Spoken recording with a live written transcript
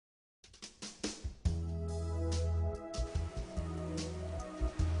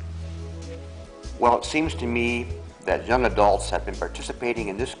Well, it seems to me that young adults have been participating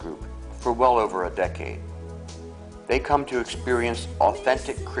in this group for well over a decade. They come to experience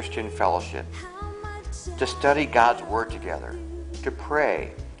authentic Christian fellowship, to study God's Word together, to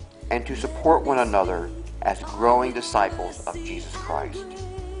pray, and to support one another as growing disciples of Jesus Christ.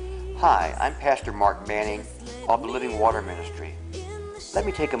 Hi, I'm Pastor Mark Manning of the Living Water Ministry. Let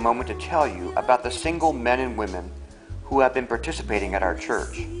me take a moment to tell you about the single men and women who have been participating at our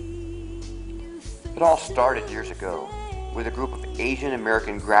church. It all started years ago with a group of Asian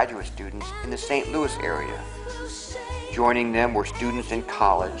American graduate students in the St. Louis area. Joining them were students in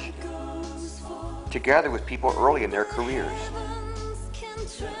college, together with people early in their careers.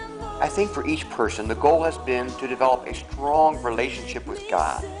 I think for each person, the goal has been to develop a strong relationship with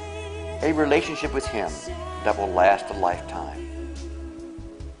God, a relationship with Him that will last a lifetime.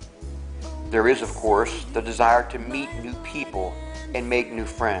 There is, of course, the desire to meet new people and make new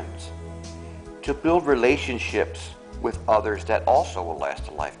friends, to build relationships with others that also will last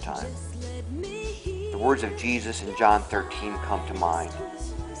a lifetime. The words of Jesus in John 13 come to mind.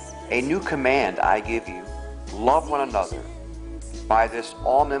 A new command I give you, love one another. By this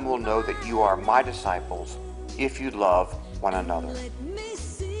all men will know that you are my disciples, if you love one another.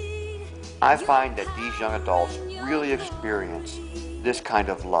 I find that these young adults really experience this kind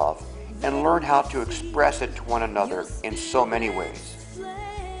of love and learn how to express it to one another in so many ways.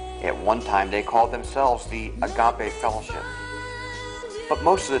 At one time they called themselves the Agape Fellowship, but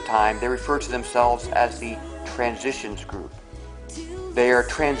most of the time they refer to themselves as the Transitions Group. They are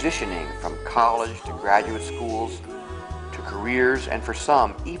transitioning from college to graduate schools, to careers, and for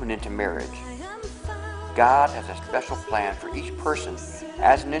some, even into marriage. God has a special plan for each person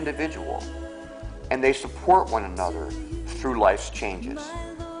as an individual, and they support one another through life's changes.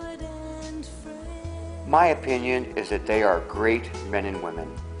 My opinion is that they are great men and women,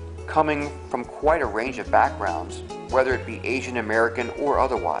 coming from quite a range of backgrounds, whether it be Asian American or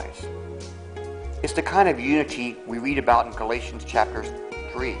otherwise. It's the kind of unity we read about in Galatians chapter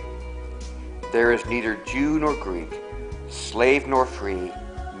 3. There is neither Jew nor Greek, slave nor free,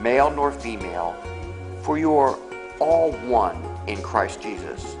 male nor female, for you are all one in Christ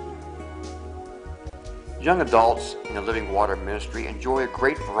Jesus. Young adults in the Living Water Ministry enjoy a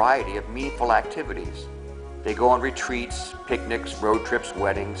great variety of meaningful activities. They go on retreats, picnics, road trips,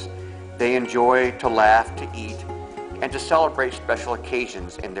 weddings. They enjoy to laugh, to eat, and to celebrate special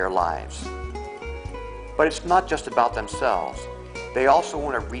occasions in their lives. But it's not just about themselves. They also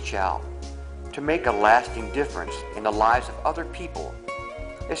want to reach out to make a lasting difference in the lives of other people,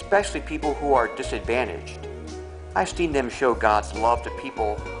 especially people who are disadvantaged. I've seen them show God's love to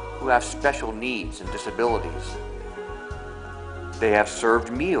people who have special needs and disabilities. They have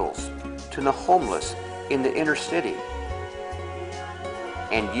served meals to the homeless in the inner city.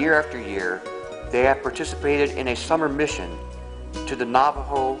 And year after year, they have participated in a summer mission to the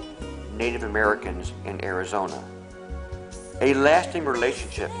Navajo Native Americans in Arizona. A lasting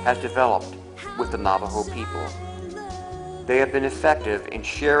relationship has developed with the Navajo people. They have been effective in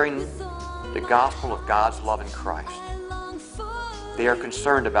sharing the gospel of God's love in Christ. They are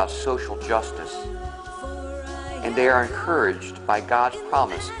concerned about social justice, and they are encouraged by God's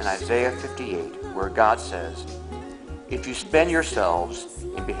promise in Isaiah 58, where God says, "If you spend yourselves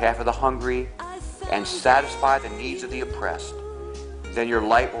in behalf of the hungry and satisfy the needs of the oppressed, then your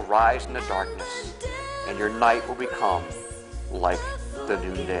light will rise in the darkness, and your night will become like the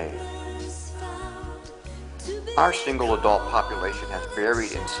noonday." Our single adult population has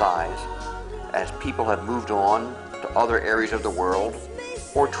varied in size as people have moved on to other areas of the world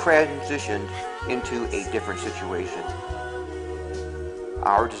or transitioned into a different situation.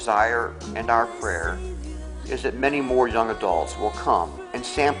 Our desire and our prayer is that many more young adults will come and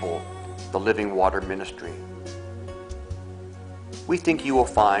sample the Living Water Ministry. We think you will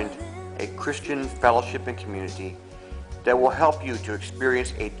find a Christian fellowship and community that will help you to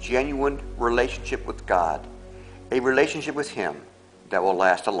experience a genuine relationship with God, a relationship with Him that will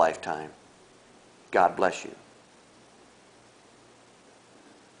last a lifetime. God bless you.